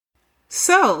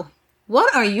So,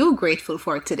 what are you grateful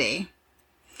for today?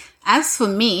 As for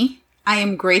me, I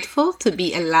am grateful to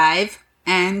be alive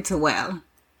and well.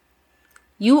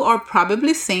 You are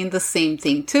probably saying the same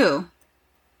thing too.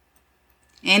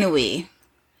 Anyway,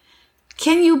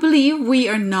 can you believe we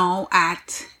are now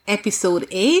at episode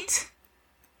 8?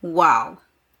 Wow.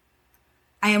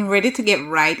 I am ready to get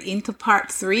right into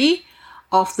part 3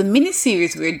 of the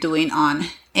mini-series we're doing on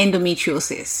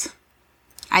endometriosis.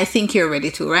 I think you're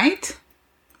ready to, right?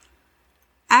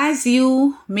 As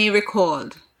you may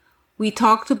recall, we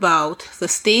talked about the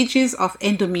stages of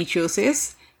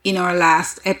endometriosis in our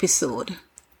last episode.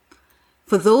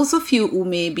 For those of you who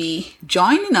may be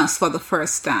joining us for the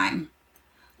first time,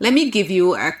 let me give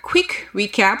you a quick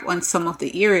recap on some of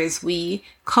the areas we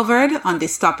covered on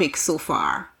this topic so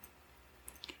far.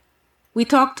 We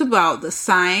talked about the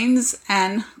signs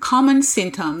and common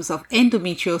symptoms of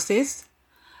endometriosis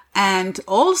and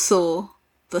also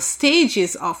the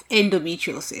stages of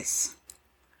endometriosis.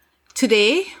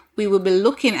 Today, we will be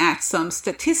looking at some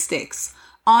statistics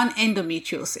on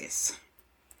endometriosis.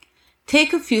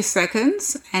 Take a few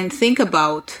seconds and think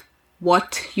about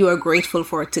what you are grateful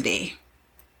for today.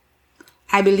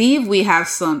 I believe we have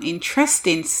some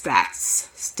interesting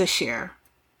stats to share.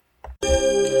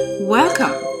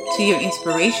 Welcome to your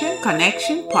Inspiration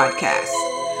Connection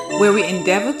podcast, where we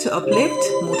endeavor to uplift,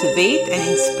 motivate, and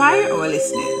inspire our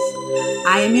listeners.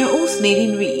 I am your host,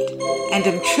 Nadine Reed, and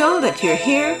I'm thrilled that you're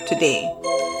here today.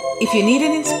 If you need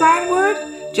an inspiring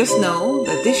word, just know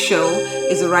that this show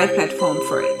is the right platform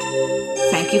for it.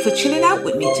 Thank you for chilling out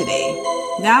with me today.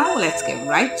 Now, let's get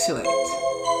right to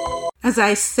it. As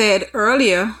I said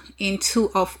earlier in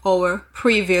 2 of our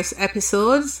previous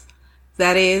episodes,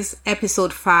 that is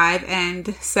episode 5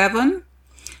 and 7,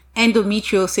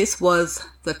 endometriosis was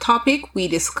the topic we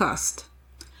discussed.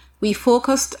 We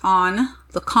focused on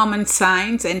the common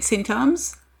signs and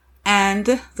symptoms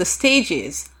and the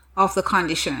stages of the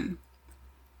condition.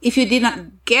 If you did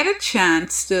not get a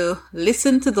chance to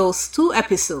listen to those 2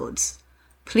 episodes,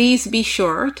 please be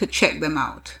sure to check them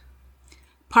out.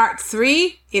 Part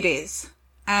 3 it is,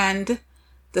 and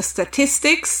the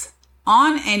statistics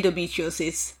on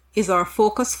endometriosis is our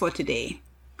focus for today.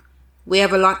 We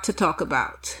have a lot to talk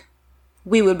about.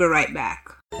 We will be right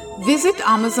back. Visit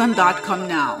Amazon.com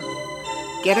now.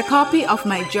 Get a copy of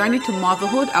my Journey to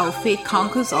Motherhood, Our Faith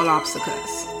Conquers All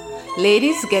Obstacles.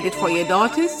 Ladies, get it for your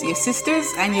daughters, your sisters,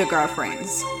 and your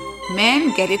girlfriends.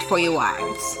 Men, get it for your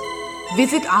wives.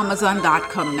 Visit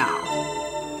Amazon.com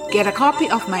now. Get a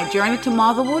copy of my Journey to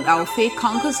Motherhood, Our Faith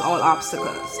Conquers All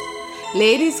Obstacles.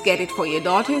 Ladies, get it for your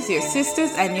daughters, your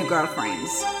sisters, and your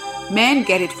girlfriends. Men,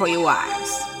 get it for your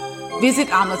wives. Visit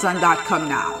Amazon.com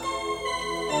now.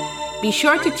 Be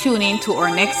sure to tune in to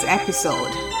our next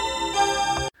episode.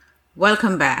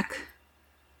 Welcome back.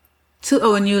 To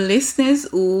our new listeners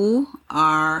who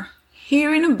are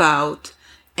hearing about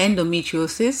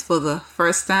endometriosis for the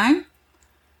first time,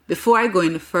 before I go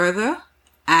any further,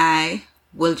 I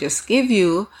will just give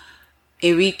you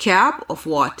a recap of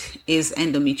what is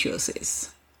endometriosis.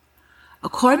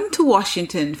 According to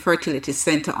Washington Fertility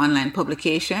Center online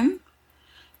publication,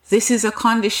 this is a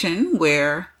condition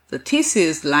where the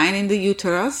tissues lining the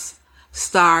uterus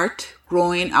start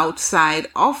growing outside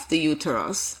of the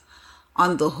uterus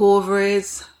on the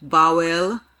ovaries,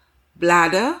 bowel,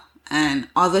 bladder, and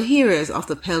other areas of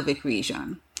the pelvic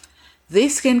region.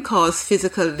 This can cause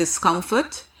physical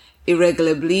discomfort,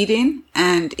 irregular bleeding,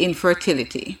 and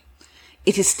infertility.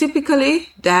 It is typically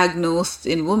diagnosed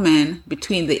in women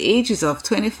between the ages of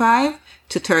 25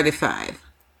 to 35.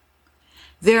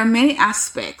 There are many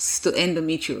aspects to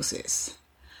endometriosis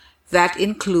that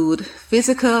include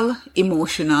physical,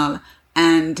 emotional,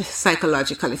 and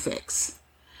psychological effects.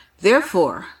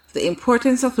 Therefore, the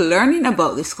importance of learning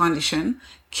about this condition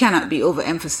cannot be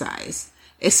overemphasized,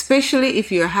 especially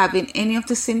if you're having any of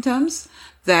the symptoms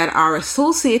that are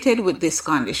associated with this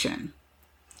condition.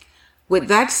 With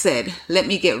that said, let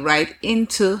me get right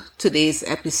into today's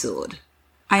episode.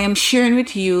 I am sharing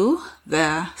with you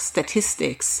the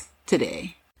statistics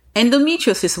today.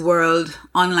 Endometriosis World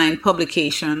online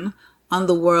publication on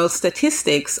the world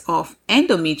statistics of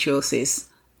endometriosis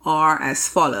are as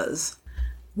follows.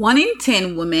 1 in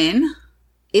 10 women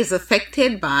is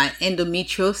affected by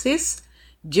endometriosis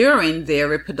during their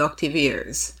reproductive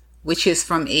years, which is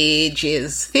from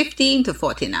ages 15 to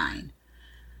 49.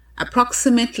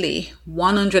 Approximately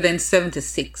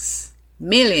 176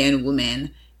 million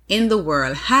women in the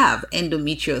world have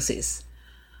endometriosis,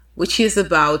 which is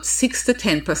about 6 to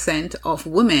 10% of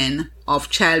women of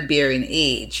childbearing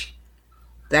age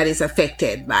that is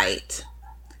affected by it.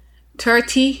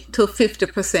 30 to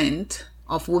 50%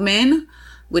 of women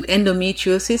with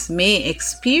endometriosis may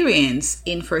experience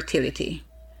infertility.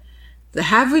 The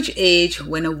average age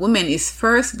when a woman is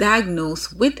first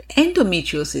diagnosed with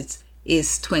endometriosis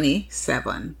is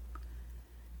 27.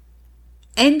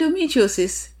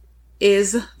 Endometriosis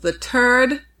is the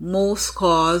third most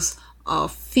cause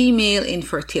of female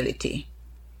infertility.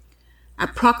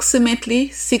 Approximately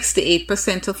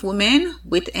 68% of women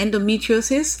with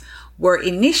endometriosis were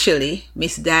initially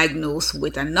misdiagnosed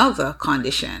with another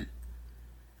condition.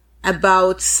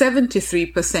 About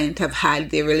 73% have had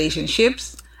their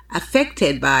relationships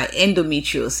affected by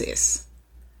endometriosis.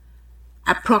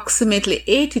 Approximately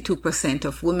 82%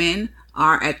 of women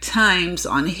are at times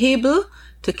unable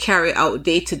to carry out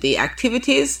day-to-day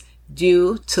activities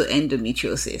due to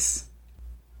endometriosis.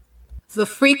 The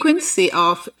frequency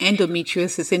of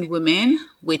endometriosis in women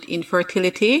with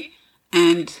infertility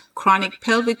and chronic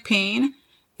pelvic pain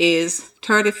is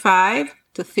 35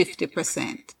 to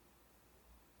 50%.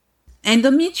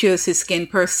 Endometriosis can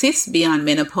persist beyond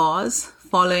menopause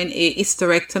following a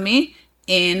hysterectomy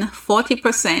in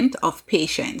 40% of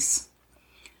patients.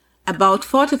 About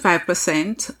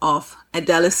 45% of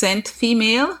adolescent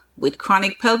female with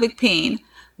chronic pelvic pain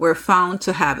were found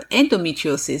to have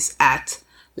endometriosis at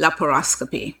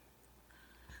laparoscopy.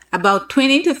 About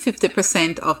 20 to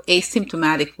 50% of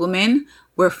asymptomatic women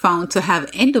were found to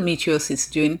have endometriosis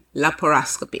during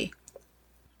laparoscopy.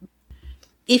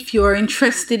 If you are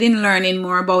interested in learning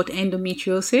more about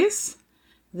endometriosis,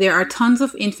 there are tons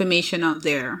of information out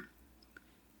there.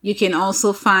 You can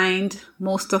also find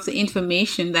most of the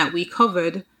information that we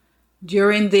covered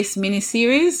during this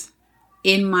mini-series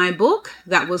in my book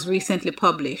that was recently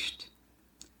published.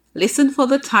 Listen for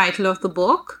the title of the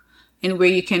book and where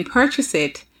you can purchase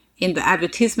it in the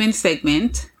advertisement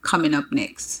segment coming up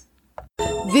next.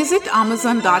 Visit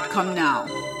Amazon.com now.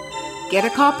 Get a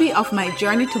copy of my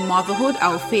Journey to Motherhood,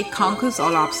 Our Faith Conquers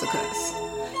All Obstacles.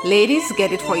 Ladies,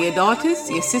 get it for your daughters,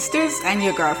 your sisters, and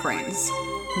your girlfriends.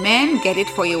 Men, get it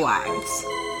for your wives.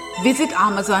 Visit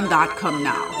Amazon.com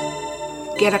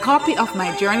now. Get a copy of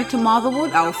my Journey to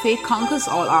Motherhood, Our Faith Conquers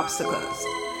All Obstacles.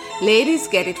 Ladies,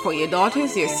 get it for your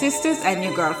daughters, your sisters, and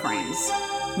your girlfriends.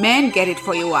 Men, get it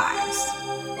for your wives.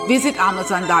 Visit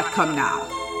Amazon.com now.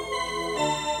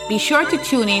 Be sure to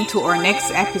tune in to our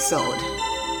next episode.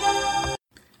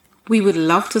 We would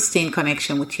love to stay in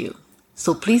connection with you,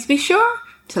 so please be sure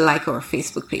to like our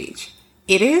Facebook page.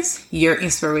 It is Your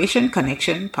Inspiration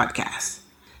Connection Podcast.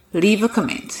 Leave a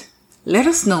comment. Let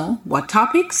us know what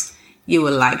topics you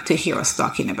would like to hear us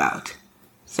talking about.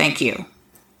 Thank you.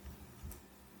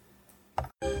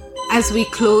 As we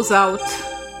close out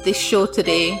this show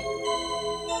today,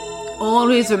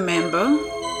 always remember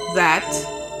that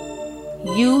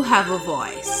you have a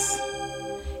voice.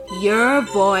 Your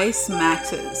voice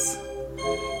matters.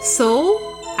 So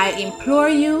I implore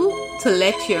you to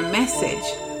let your message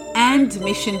and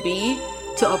mission be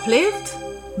to uplift,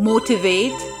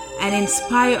 motivate, and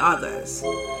inspire others,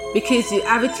 because you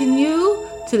have it in you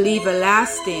to leave a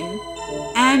lasting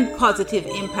and positive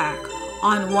impact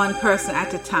on one person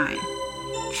at a time.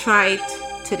 Try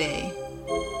it today.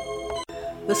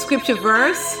 The scripture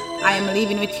verse I am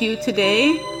leaving with you today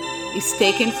is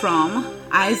taken from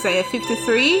Isaiah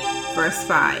 53, verse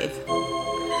 5.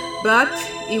 But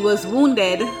he was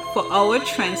wounded for our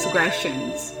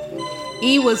transgressions.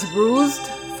 He was bruised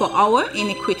for our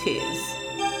iniquities.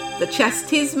 The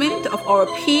chastisement of our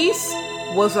peace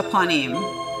was upon him,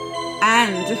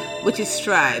 and with his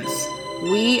stripes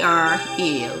we are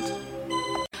healed.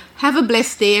 Have a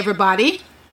blessed day, everybody.